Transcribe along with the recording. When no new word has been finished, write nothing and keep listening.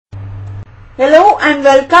Hello and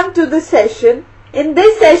welcome to the session. In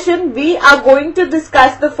this session, we are going to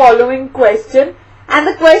discuss the following question, and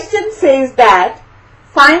the question says that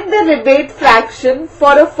find the rebate fraction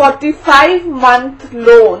for a 45-month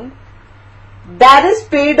loan that is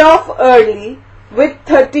paid off early with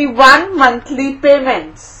 31 monthly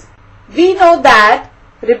payments. We know that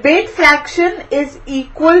rebate fraction is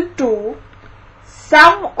equal to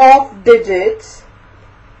sum of digits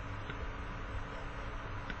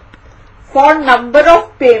for number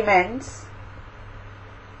of payments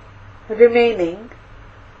remaining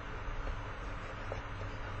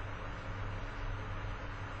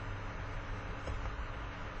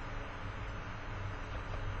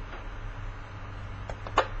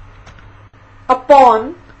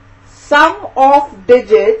upon sum of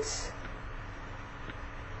digits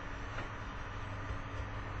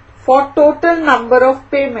for total number of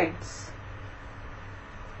payments.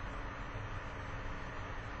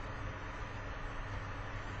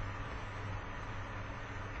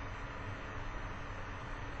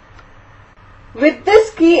 With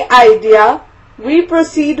this key idea, we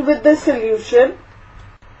proceed with the solution.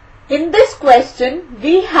 In this question,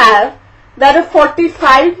 we have that a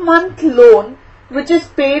 45-month loan which is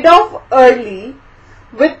paid off early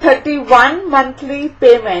with 31 monthly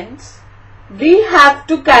payments, we have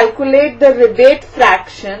to calculate the rebate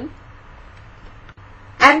fraction,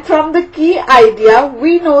 and from the key idea,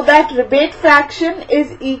 we know that rebate fraction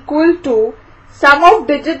is equal to sum of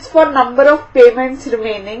digits for number of payments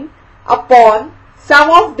remaining upon sum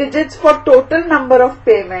of digits for total number of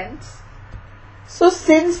payments. So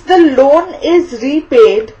since the loan is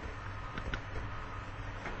repaid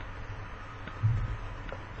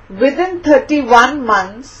within 31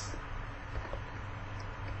 months,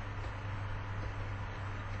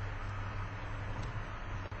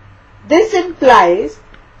 this implies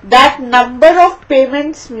that number of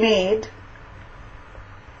payments made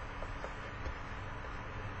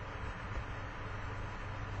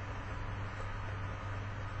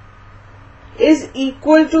is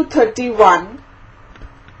equal to 31,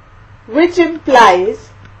 which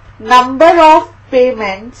implies number of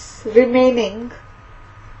payments remaining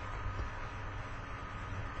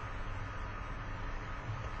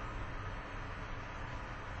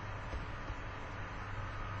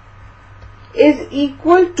is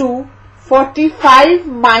equal to 45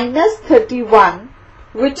 minus 31,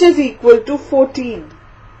 which is equal to 14.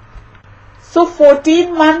 So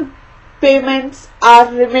 14 month payments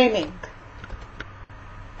are remaining.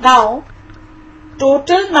 Now,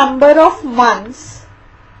 total number of months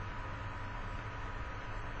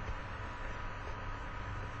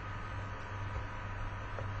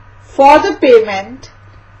for the payment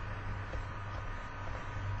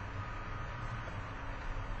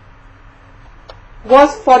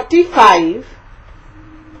was 45.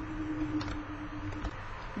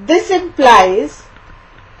 This implies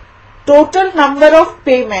total number of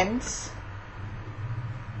payments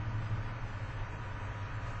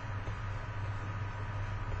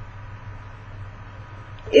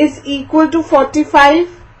is equal to 45.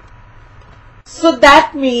 So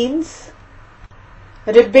that means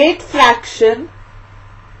rebate fraction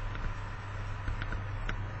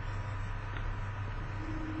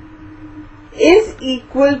is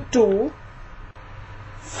equal to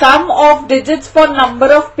sum of digits for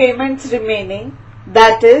number of payments remaining,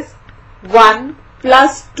 that is 1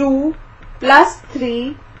 plus 2 plus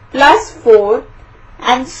 3 plus 4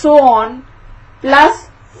 and so on plus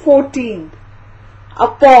 14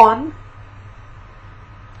 upon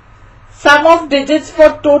sum of digits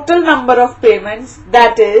for total number of payments,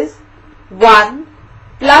 that is 1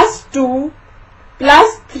 plus 2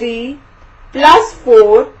 plus 3 plus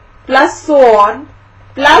 4 plus so on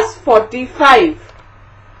plus 45.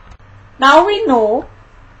 Now we know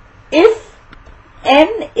if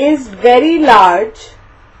n is very large,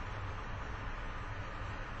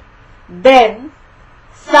 then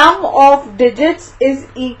sum of digits is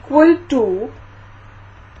equal to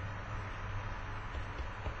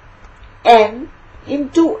n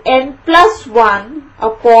into n plus 1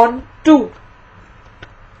 upon 2.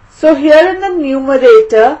 So here in the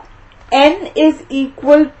numerator, n is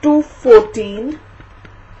equal to 14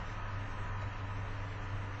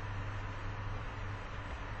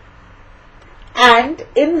 and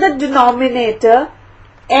in the denominator,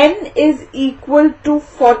 n is equal to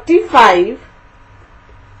 45.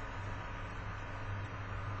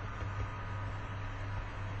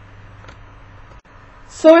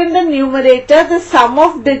 So in the numerator, the sum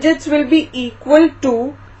of digits will be equal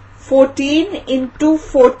to 14 into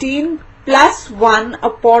 14 plus 1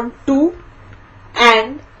 upon 2,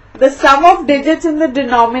 and the sum of digits in the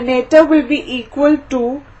denominator will be equal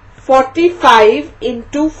to 45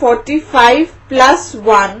 into 45 plus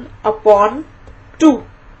 1 upon 2.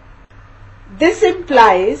 This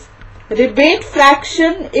implies rebate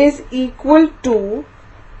fraction is equal to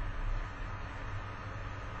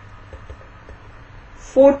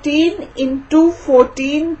 14 into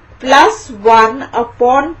 14 plus 1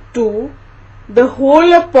 upon 2 the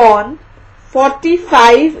whole upon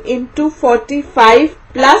 45 into 45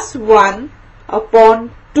 plus 1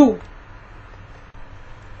 upon 2.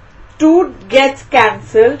 2 gets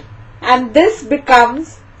cancelled and this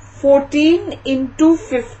becomes 14 into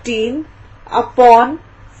 15 upon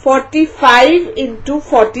 45 into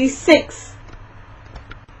 46.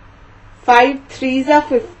 5 3s are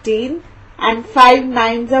 15 and 5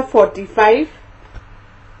 9s are 45.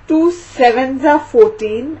 2 7s are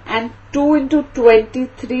 14 and 2 into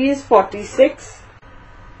 23 is 46.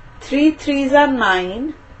 3 3s are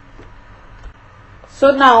 9. So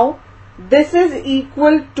now this is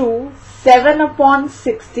equal to 7 upon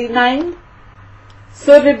 69.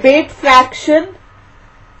 So rebate fraction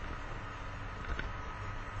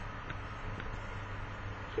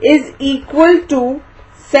is equal to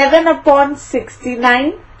 7 upon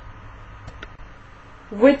 69,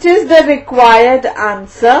 which is the required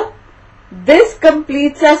answer. This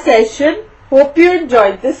completes our session. Hope you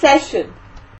enjoyed the session.